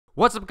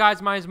What's up,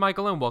 guys? My name is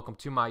Michael Lin. Welcome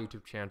to my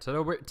YouTube channel.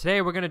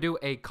 Today we're going to do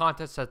a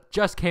contest that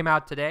just came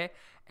out today,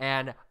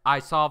 and I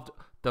solved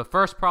the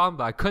first problem,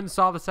 but I couldn't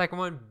solve the second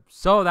one,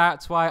 so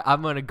that's why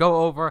I'm going to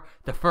go over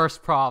the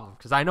first problem,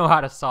 because I know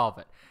how to solve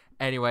it.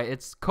 Anyway,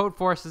 it's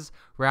Codeforces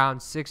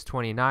round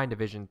 629,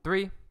 division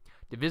 3,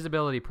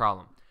 divisibility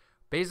problem.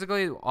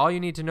 Basically, all you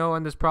need to know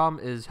in this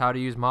problem is how to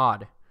use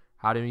mod.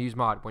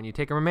 When you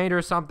take a remainder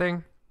of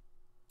something,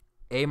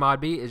 A mod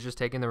B is just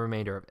taking the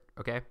remainder of it,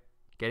 okay?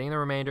 Getting the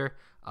remainder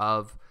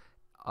of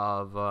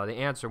the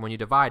answer when you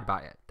divide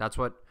by it. That's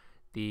what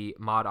the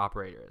mod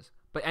operator is.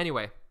 But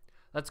anyway,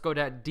 let's go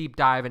deep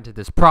dive into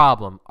this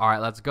problem. All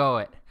right, let's go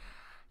it.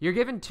 You're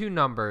given two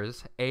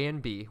numbers, A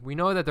and B. We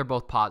know that they're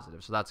both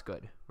positive, so that's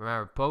good.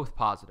 Remember, both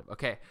positive.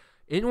 Okay,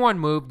 in one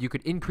move, you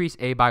could increase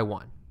A by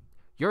 1.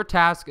 Your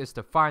task is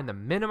to find the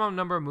minimum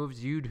number of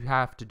moves you'd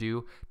have to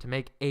do to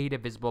make A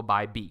divisible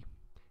by B.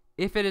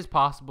 If it is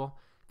possible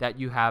that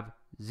you have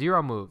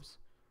 0 moves,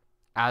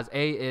 as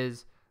A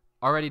is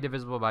already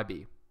divisible by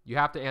B, you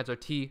have to answer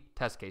T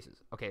test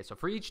cases. Okay, so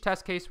for each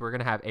test case, we're going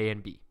to have A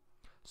and B.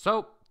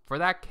 So for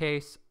that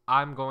case,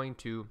 I'm going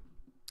to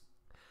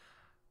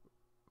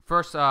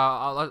first,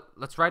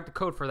 let's write the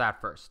code for that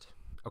first.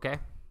 Okay,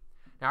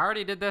 now I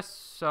already did this,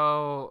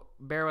 so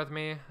bear with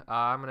me.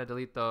 I'm going to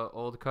delete the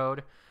old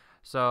code.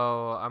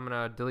 So I'm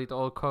going to delete the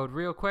old code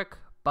real quick,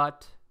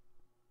 but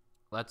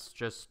let's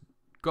just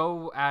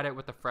go at it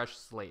with a fresh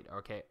slate.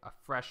 Okay, a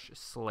fresh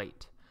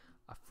slate.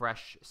 A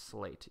fresh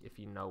slate, if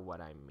you know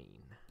what I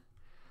mean.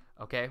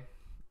 Okay,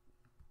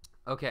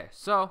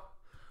 so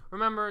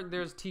remember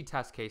there's T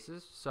test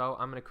cases, so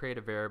I'm going to create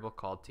a variable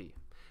called T.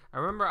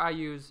 And remember, I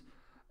use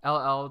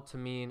LL to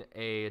mean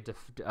a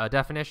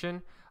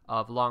definition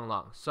of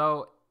long.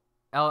 So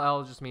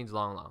LL just means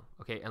long.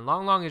 Okay, and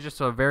long is just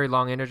a very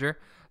long integer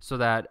so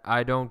that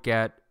I don't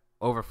get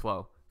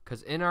overflow,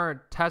 because in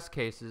our test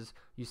cases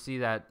you see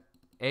that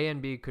A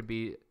and B could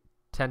be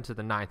 10 to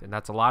the 9th, and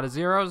that's a lot of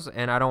zeros,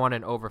 and I don't want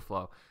an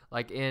overflow.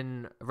 Like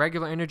in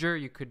regular integer,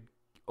 you could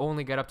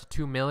only get up to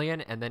 2 million,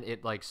 and then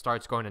it like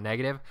starts going to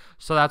negative.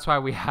 So that's why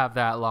we have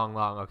that long.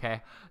 Okay,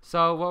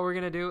 so what we're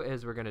gonna do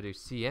is we're gonna do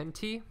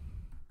CNT,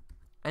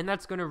 and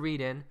that's gonna read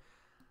in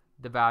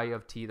the value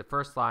of T, the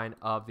first line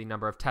of the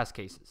number of test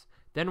cases.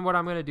 Then what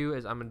I'm gonna do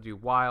is I'm gonna do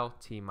while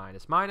T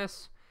minus,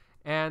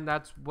 and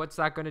what's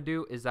that gonna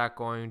do? Is that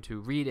going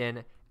to read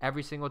in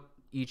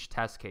each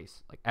test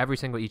case, like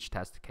each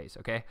test case.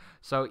 Okay,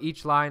 so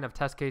each line of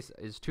test case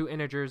is 2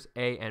 integers,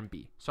 A and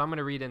B, so I'm going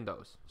to read in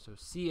those. So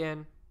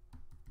Cn,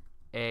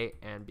 A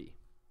and B.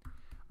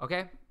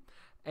 Okay,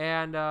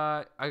 and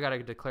I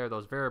gotta declare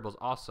those variables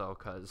also,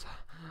 because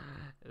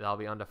they'll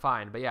be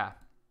undefined. But yeah,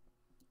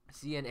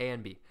 Cn, A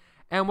and B.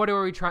 And what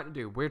are we trying to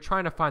do? We're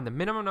trying to find the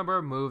minimum number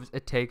of moves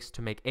it takes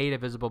to make A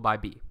divisible by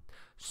B.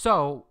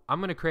 So I'm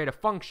going to create a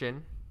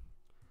function,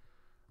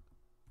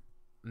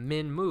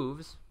 min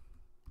moves.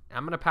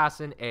 I'm going to pass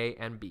in A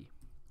and B.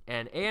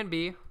 And A and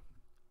B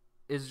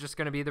is just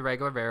going to be the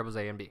regular variables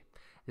A and B.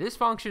 This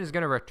function is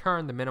going to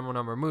return the minimum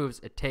number of moves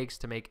it takes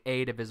to make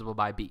A divisible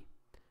by B.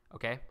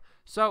 Okay?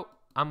 So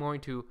I'm going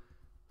to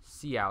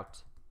see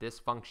out this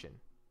function.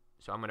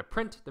 So I'm going to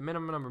print the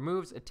minimum number of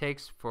moves it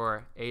takes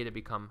for A to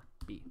become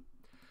B.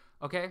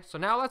 Okay? So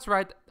now let's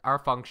write our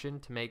function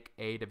to make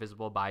A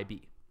divisible by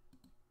B.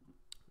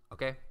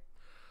 Okay?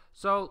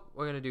 So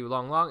we're going to do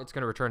long. It's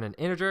going to return an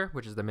integer,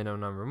 which is the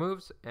minimum number of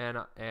moves,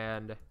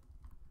 and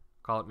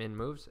call it min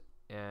moves,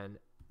 and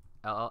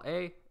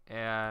LLA,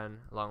 and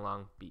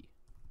long B.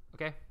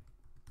 Okay?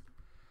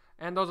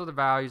 And those are the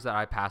values that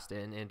I passed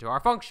into our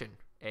function,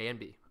 A and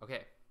B.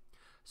 Okay.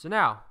 So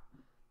now,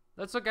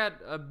 let's look at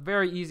a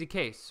very easy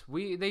case.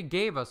 They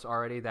gave us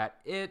already that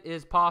it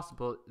is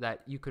possible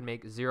that you could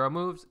make 0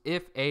 moves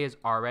if A is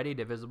already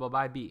divisible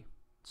by B.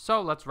 So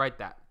let's write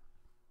that.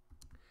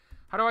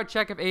 How do I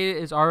check if A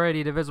is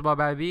already divisible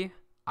by B?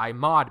 I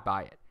mod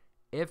by it.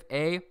 If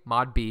A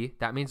mod B,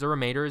 that means the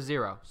remainder is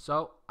 0.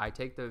 So I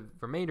take the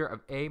remainder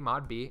of A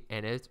mod B,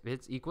 and if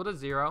it's equal to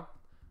 0,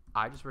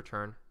 I just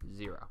return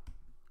 0.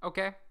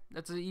 Okay,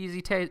 that's an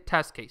easy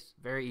test case.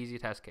 Very easy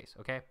test case,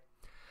 okay?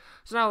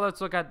 So now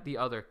let's look at the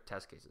other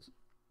test cases.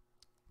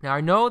 Now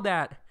I know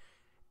that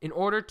in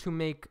order to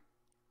make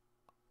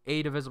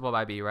A divisible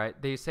by B,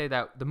 right, they say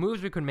that the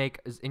moves we could make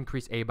is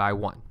increase A by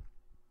 1.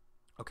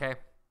 Okay?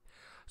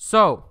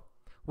 So,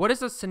 what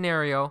is a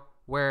scenario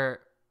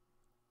where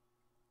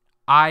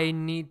I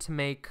need to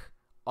make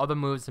all the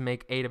moves to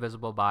make A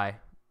divisible by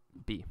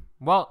B?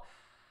 Well,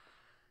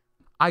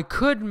 I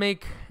could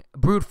make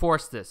brute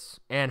force this.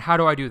 And how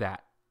do I do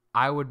that?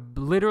 I would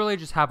literally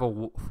just have a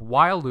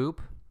while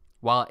loop.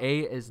 While A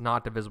is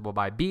not divisible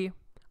by B,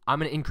 I'm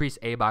going to increase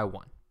A by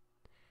 1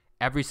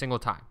 every single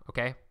time,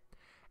 okay?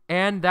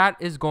 And that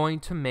is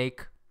going to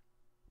make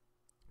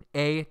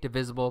A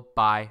divisible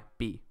by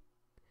B.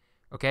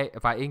 Okay,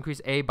 if I increase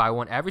A by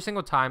 1 every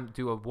single time,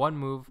 do a 1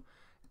 move,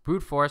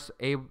 brute force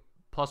A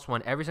plus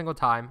 1 every single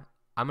time,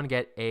 I'm going to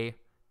get A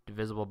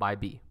divisible by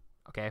B.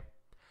 Okay,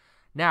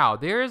 now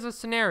there is a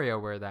scenario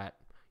where that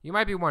you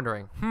might be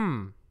wondering,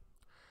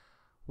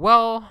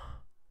 well,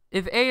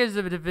 if A is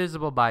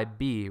divisible by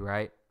B,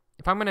 right?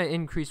 If I'm going to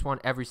increase 1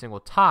 every single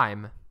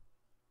time,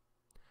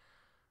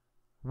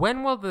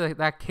 when will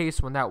that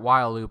case when that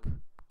while loop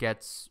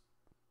gets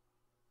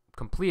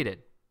completed,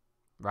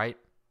 right?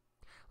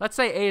 Let's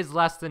say A is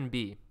less than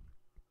B,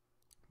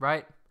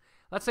 right?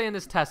 Let's say in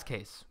this test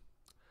case,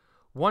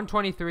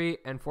 123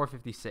 and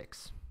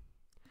 456.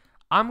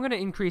 I'm going to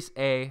increase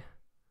A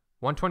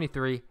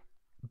 123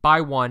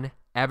 by 1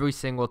 every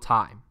single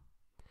time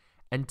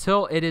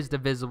until it is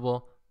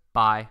divisible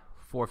by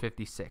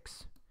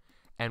 456.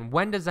 And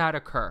when does that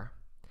occur?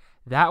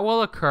 That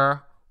will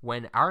occur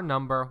when our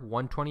number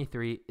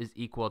 123 is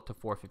equal to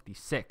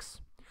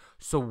 456.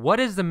 So what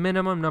is the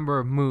minimum number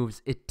of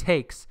moves it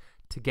takes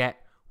to get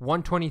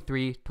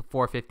 123 to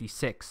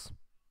 456?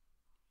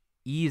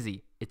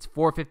 Easy. It's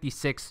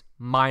 456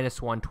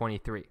 minus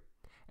 123.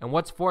 And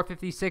what's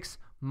 456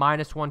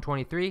 minus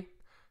 123?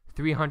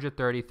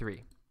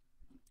 333.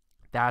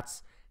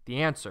 That's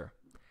the answer.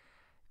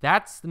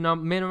 That's the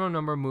minimum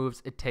number of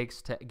moves it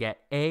takes to get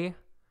A.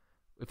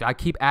 If I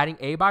keep adding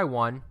A by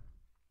 1,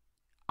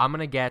 I'm going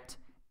to get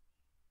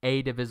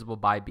A divisible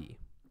by B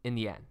in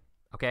the end,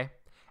 okay?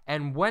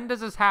 And when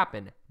does this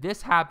happen?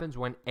 This happens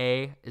when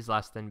A is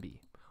less than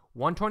B.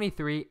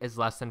 123 is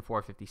less than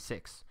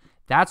 456.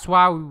 That's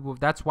why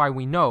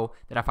we know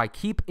that if I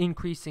keep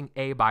increasing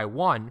A by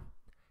 1,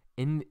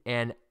 in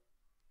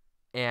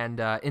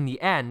the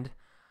end,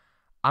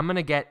 I'm going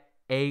to get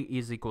A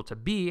is equal to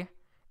B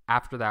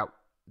after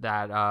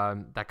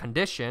that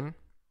condition.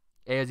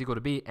 A is equal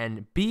to B,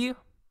 and B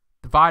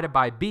divided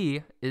by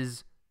B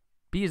is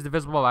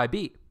divisible by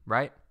B,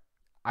 right?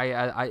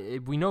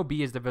 We know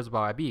B is divisible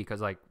by B because,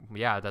 like,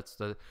 yeah, that's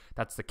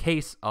the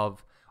case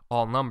of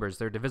all numbers.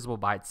 They're divisible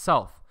by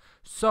itself.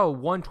 So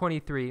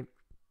 123, if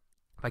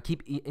I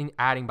keep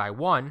adding by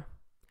 1,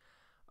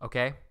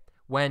 okay,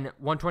 when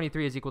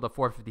 123 is equal to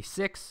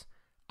 456,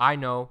 I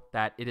know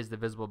that it is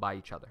divisible by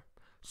each other.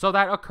 So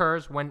that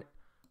occurs when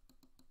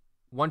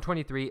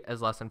 123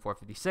 is less than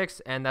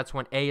 456, and that's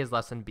when A is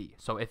less than B.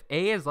 So if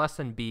A is less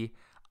than B,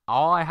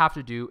 all I have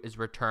to do is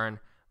return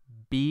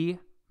B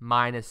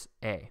minus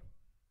A,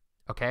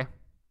 okay?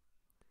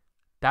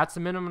 That's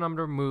the minimum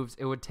number of moves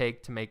it would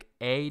take to make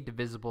A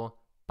divisible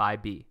by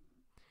B.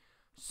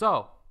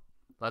 So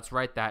let's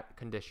write that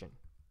condition.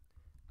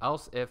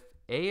 Else if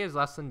A is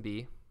less than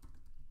B,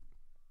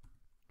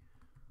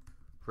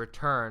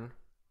 return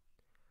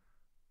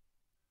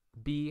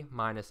B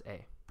minus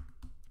A,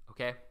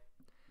 okay?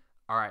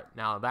 All right,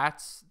 now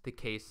that's the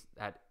case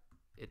that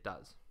it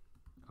does,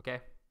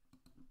 okay?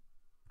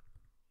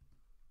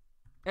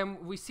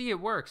 And we see it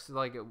works,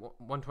 like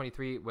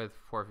 123 with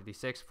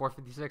 456.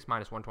 456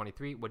 minus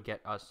 123 would get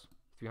us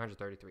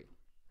 333.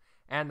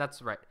 And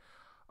that's right.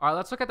 All right,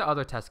 let's look at the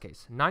other test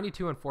case,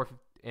 92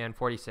 and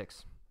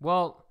 46.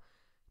 Well,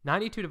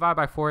 92 divided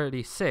by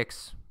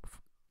 46,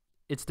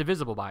 it's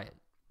divisible by it.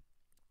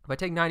 If I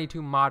take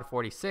 92 mod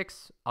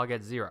 46, I'll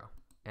get 0.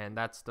 And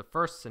that's the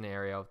first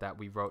scenario that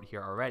we wrote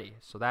here already.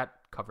 So that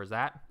covers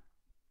that.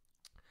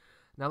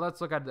 Now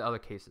let's look at the other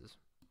cases.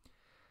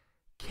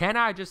 Can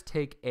I just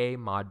take A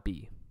mod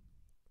B?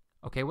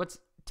 Okay, what's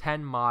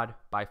 10 mod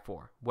by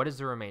 4? What is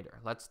the remainder?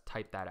 Let's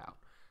type that out.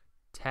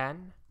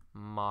 10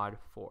 mod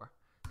 4.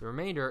 The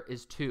remainder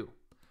is 2.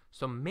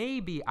 So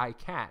maybe I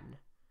can.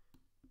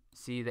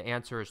 See, the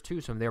answer is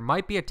 2. So there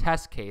might be a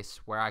test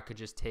case where I could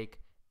just take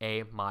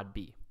A mod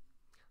B.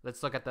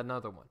 Let's look at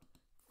another one.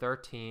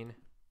 13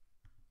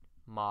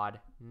 mod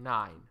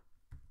 9.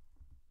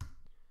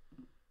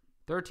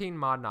 13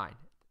 mod 9,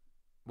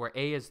 where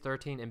A is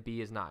 13 and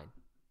B is 9.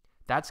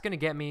 That's going to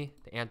get me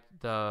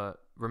the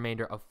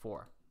remainder of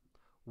 4.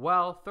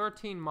 Well,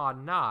 13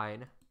 mod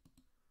 9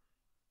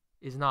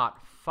 is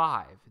not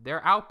 5.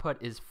 Their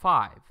output is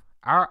 5.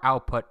 Our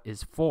output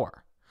is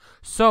 4.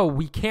 So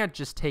we can't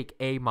just take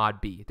A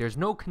mod B. There's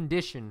no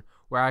condition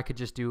where I could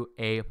just do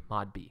A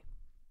mod B.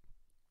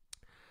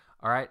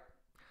 All right.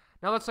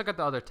 Now let's look at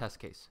the other test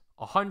case,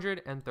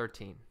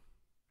 113.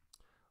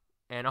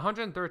 And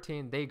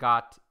 113, they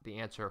got the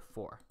answer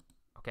 4.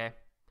 Okay.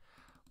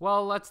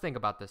 Well, let's think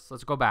about this.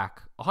 Let's go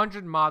back.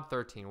 100 mod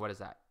 13, what is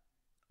that?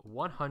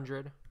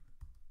 100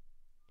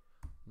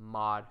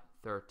 mod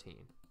 13.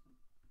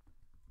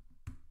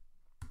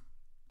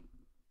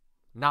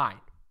 9.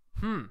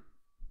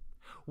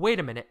 Wait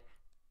a minute.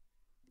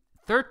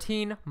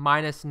 13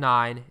 minus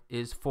 9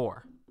 is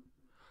 4.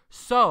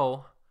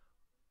 So,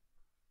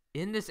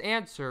 in this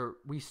answer,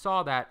 we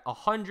saw that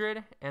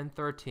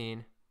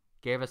 113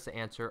 gave us the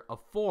answer of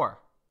 4.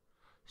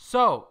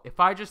 So, if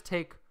I just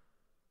take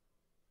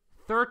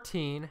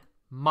 13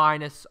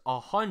 minus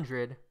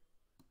 100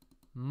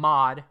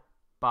 mod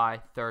by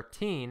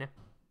 13,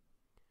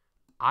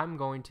 I'm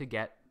going to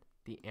get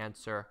the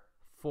answer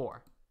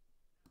 4.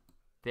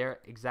 Their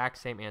exact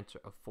same answer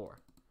of 4.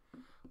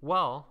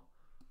 Well,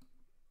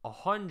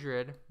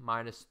 100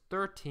 minus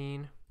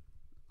 13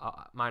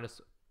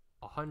 minus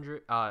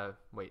 100,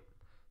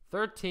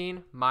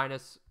 13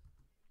 minus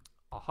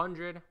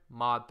 100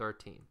 mod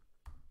 13.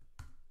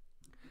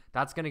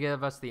 That's going to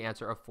give us the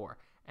answer of 4.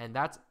 And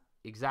that's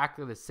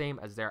exactly the same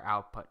as their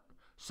output.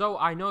 So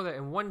I know that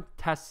in one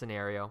test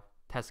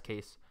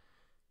case,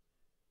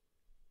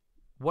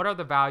 what are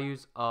the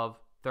values of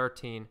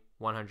 13,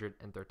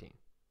 113?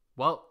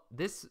 Well,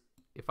 this,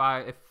 if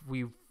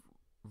we go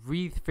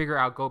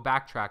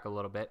backtrack a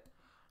little bit,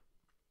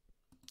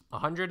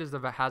 100 has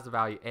the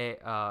value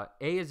A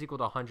is equal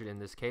to 100 in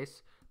this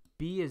case.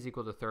 B is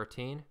equal to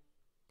 13.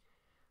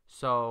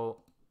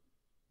 So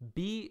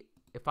B,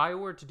 if I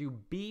were to do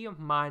B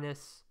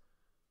minus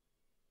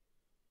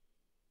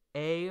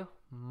A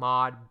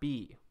mod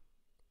B,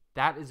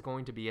 that is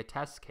going to be a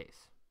test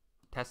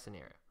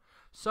scenario.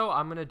 So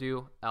I'm going to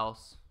do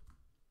else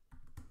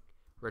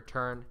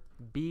return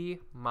B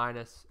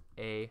minus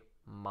A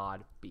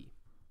mod B.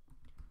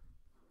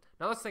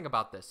 Now let's think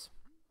about this.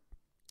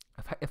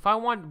 If I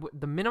want,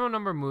 the minimum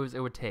number of moves it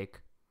would take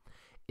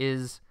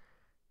is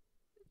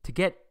to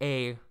get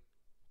A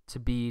to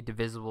be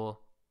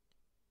divisible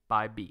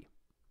by B.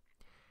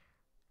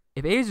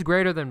 If A is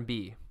greater than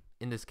B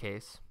in this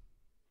case,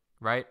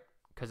 right?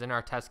 Because in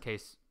our test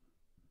case,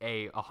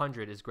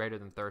 100 is greater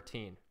than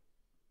 13,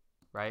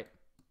 right?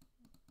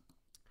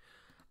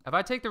 If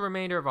I take the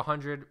remainder of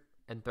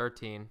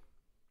 113,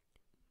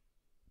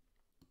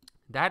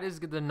 that is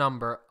the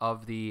number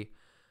of the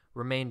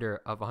remainder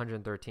of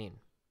 113,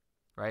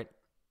 right?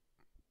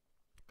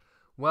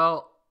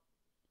 Well,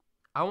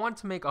 I want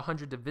to make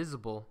 100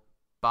 divisible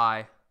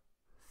by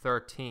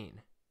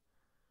 13.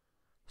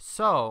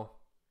 So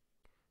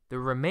the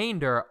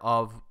remainder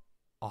of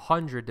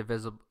 100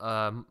 divisible,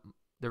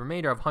 the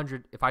remainder of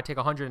 100, if I take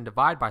 100 and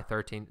divide by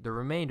 13, the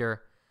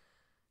remainder,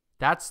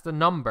 that's the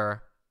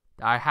number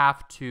that I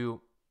have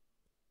to,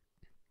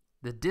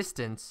 the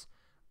distance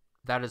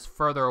that is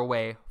further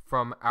away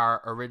from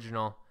our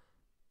original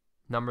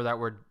number that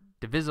we're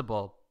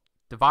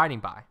dividing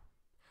by.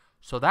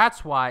 So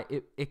that's why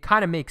it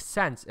kind of makes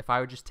sense if I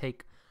would just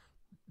take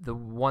the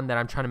one that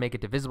I'm trying to make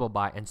it divisible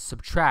by and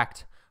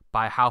subtract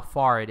by how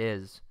far it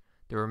is,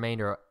 the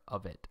remainder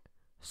of it.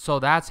 So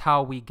that's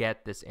how we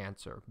get this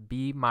answer,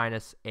 B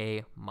minus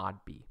A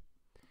mod B.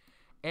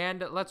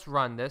 And let's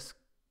run this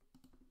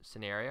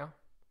scenario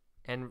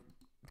and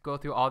go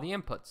through all the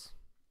inputs.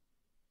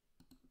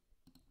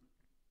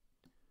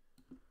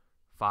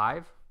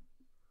 5,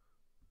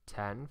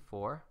 10,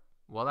 4.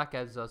 Well, that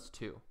gives us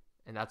 2.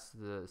 And that's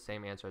the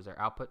same answer as their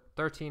output.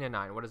 13 and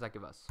 9. What does that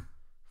give us?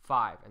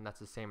 5. And that's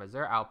the same as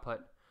their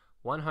output.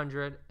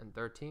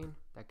 113.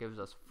 That gives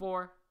us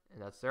 4.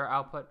 And that's their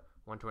output.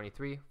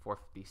 123,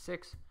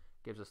 456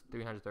 gives us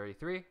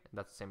 333, and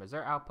that's the same as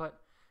their output.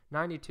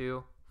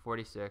 92,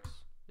 46,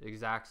 the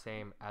exact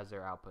same as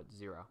their output,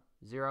 0,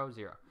 0,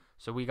 0.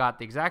 So we got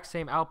the exact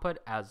same output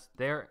as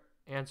their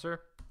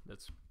answer.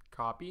 Let's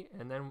copy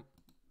and then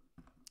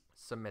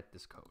submit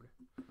this code.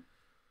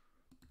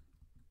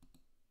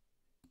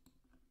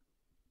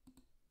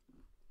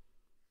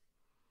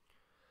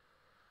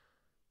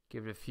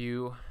 Give it a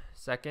few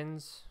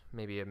seconds,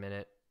 maybe a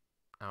minute.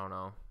 I don't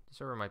know. The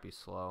server might be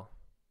slow.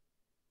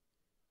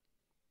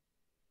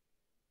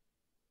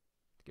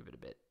 Give it a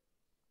bit.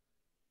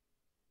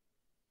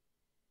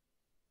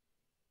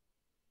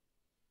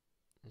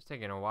 It's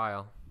taking a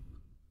while.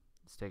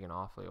 It's taking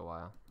awfully a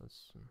while.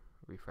 Let's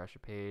refresh a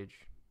page.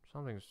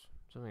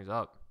 Something's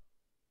up.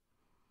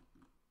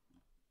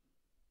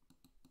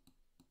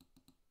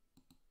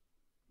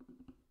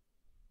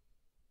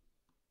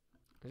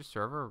 Is your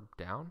server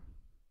down?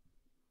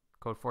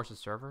 Codeforces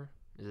server,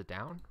 is it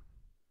down?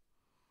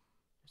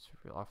 It's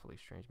real awfully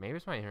strange. Maybe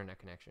it's my internet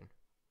connection.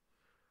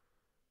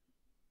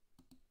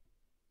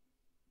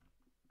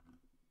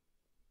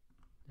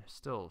 They're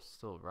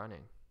still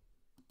running.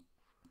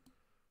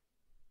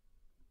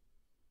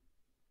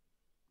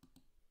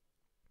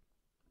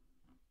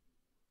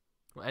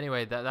 Well,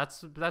 anyway,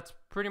 that's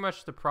pretty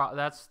much the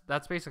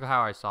that's basically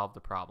how I solved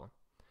the problem.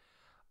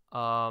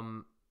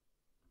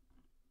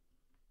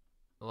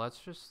 Let's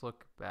just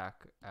look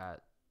back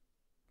at,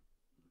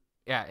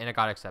 yeah, and it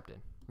got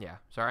accepted. Yeah,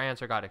 so our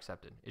answer got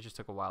accepted. It just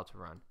took a while to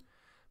run.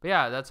 But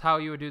yeah, that's how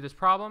you would do this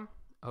problem.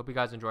 I hope you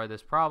guys enjoyed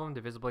this problem,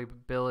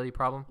 divisibility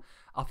problem.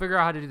 I'll figure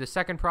out how to do the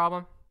second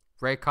problem.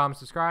 Rate, comment,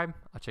 subscribe.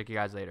 I'll check you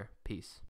guys later. Peace.